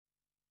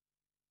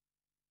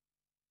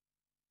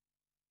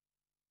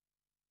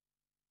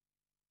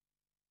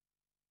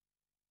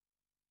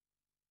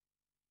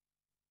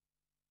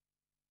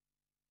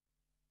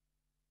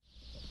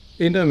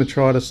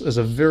Endometritis is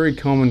a very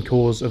common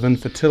cause of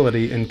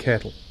infertility in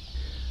cattle.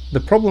 The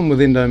problem with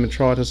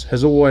endometritis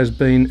has always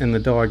been in the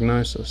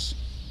diagnosis.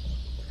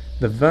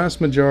 The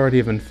vast majority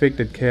of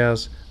infected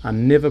cows are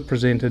never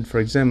presented for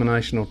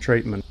examination or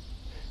treatment,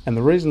 and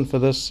the reason for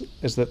this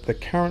is that the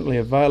currently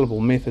available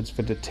methods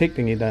for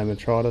detecting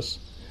endometritis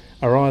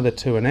are either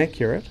too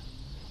inaccurate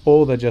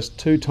or they're just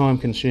too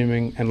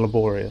time-consuming and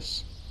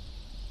laborious.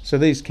 So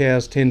these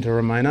cows tend to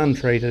remain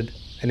untreated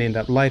and end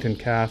up late in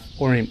calf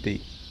or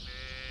empty.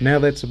 Now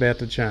that's about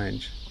to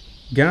change.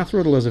 Garth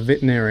Riddle is a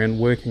veterinarian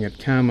working at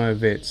Carmo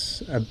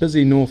Vets, a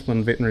busy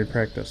Northland veterinary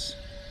practice.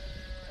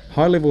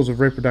 High levels of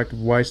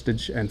reproductive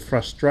wastage and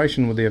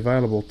frustration with the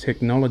available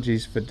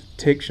technologies for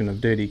detection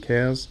of dirty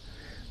cows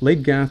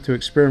lead Garth to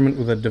experiment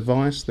with a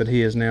device that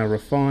he has now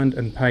refined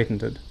and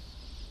patented.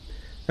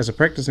 As a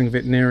practicing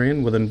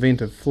veterinarian with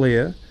inventive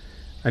flair,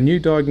 a new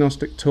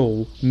diagnostic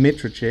tool,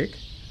 Metricheck,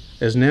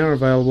 is now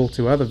available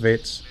to other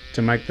vets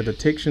to make the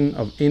detection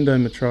of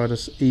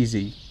endometritis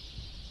easy.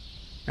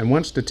 And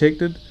once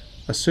detected,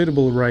 a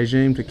suitable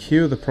regime to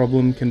cure the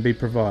problem can be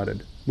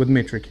provided with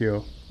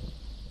Metricheck.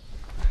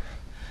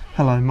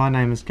 Hello, my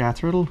name is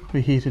Garth Riddle.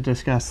 We're here to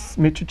discuss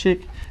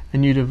Metricheck, a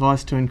new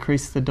device to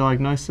increase the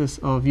diagnosis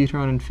of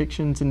uterine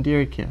infections in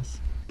dairy cows.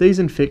 These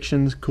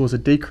infections cause a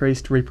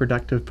decreased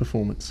reproductive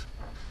performance.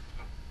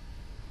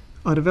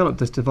 I developed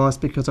this device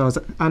because I was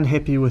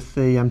unhappy with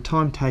the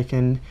time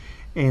taken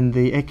and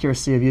the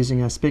accuracy of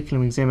using a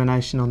speculum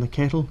examination on the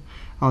cattle.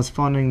 I was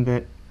finding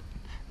that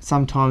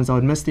sometimes I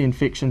would miss the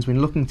infections when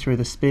looking through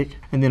the spec,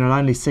 and then I'd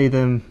only see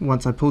them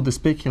once I pulled the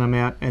speculum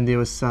out and there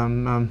was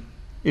some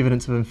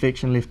evidence of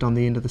infection left on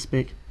the end of the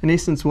spec. In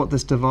essence, what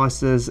this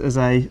device is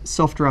a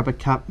soft rubber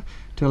cup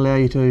to allow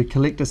you to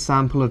collect a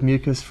sample of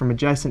mucus from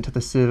adjacent to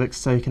the cervix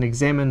so you can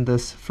examine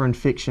this for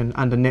infection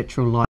under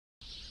natural light.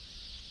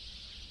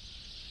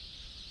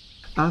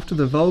 After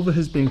the vulva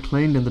has been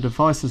cleaned and the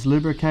device is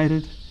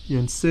lubricated, you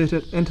insert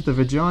it into the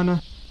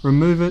vagina,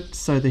 remove it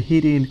so the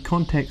head end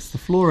contacts the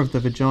floor of the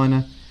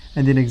vagina,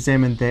 and then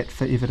examine that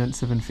for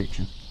evidence of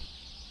infection.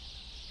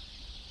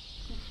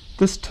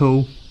 This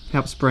tool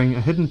helps bring a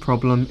hidden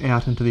problem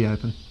out into the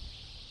open.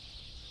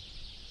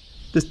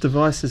 This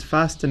device is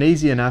fast and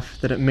easy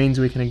enough that it means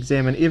we can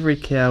examine every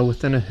cow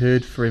within a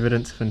herd for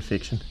evidence of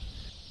infection.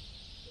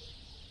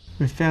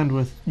 We've found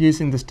with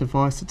using this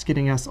device it's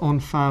getting us on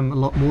farm a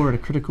lot more at a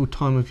critical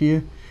time of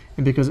year,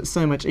 and because it's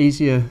so much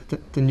easier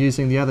than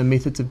using the other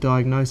methods of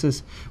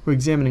diagnosis, we're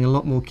examining a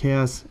lot more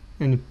cows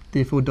and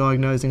therefore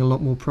diagnosing a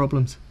lot more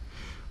problems.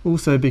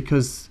 Also,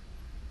 because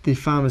the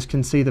farmers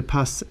can see the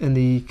pus in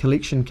the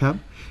collection cup,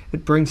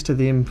 it brings to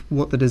them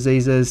what the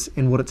disease is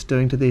and what it's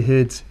doing to their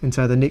herds, and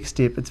so the next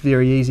step, it's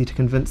very easy to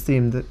convince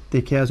them that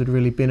their cows would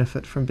really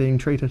benefit from being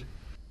treated.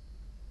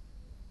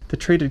 The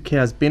treated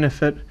cows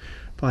benefit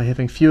by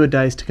having fewer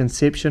days to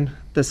conception.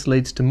 This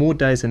leads to more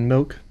days in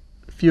milk,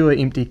 fewer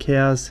empty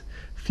cows,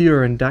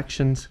 fewer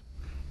inductions,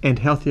 and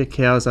healthier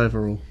cows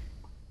overall.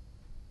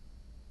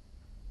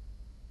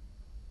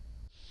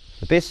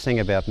 The best thing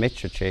about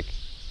Metricheck,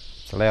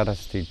 it's allowed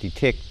us to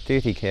detect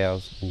dirty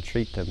cows and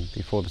treat them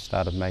before the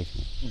start of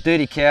mating.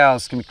 Dirty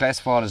cows can be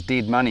classified as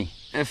dead money.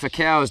 If a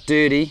cow is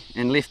dirty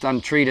and left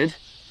untreated,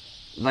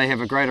 they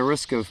have a greater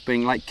risk of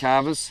being late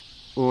calvers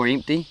or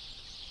empty,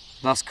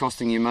 thus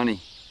costing you money.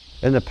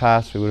 In the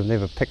past, we would have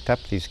never picked up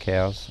these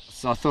cows.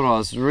 So I thought I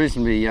was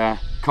reasonably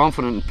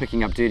confident in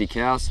picking up dirty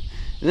cows.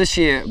 This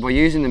year, by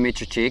using the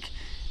Metricheck,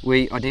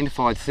 we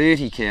identified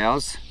 30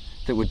 cows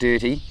that were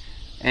dirty,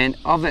 and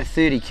of that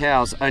 30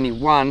 cows, only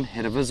one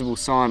had a visible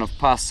sign of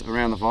pus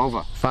around the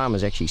vulva.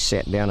 Farmers actually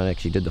sat down and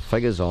actually did the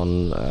figures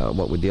on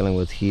what we're dealing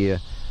with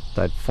here.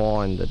 They'd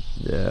find that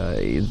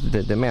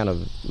the amount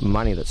of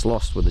money that's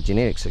lost with the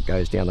genetics that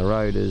goes down the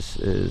road is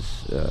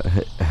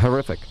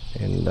horrific,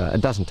 and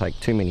it doesn't take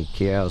too many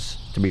cows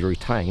to be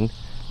retained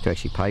to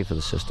actually pay for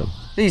the system.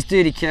 These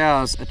dirty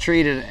cows are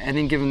treated and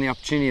then given the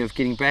opportunity of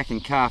getting back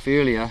in calf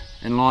earlier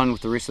in line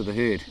with the rest of the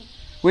herd.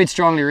 We'd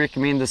strongly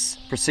recommend this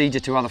procedure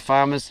to other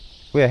farmers.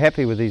 We are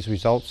happy with these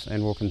results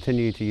and will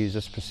continue to use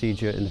this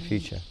procedure in the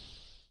future.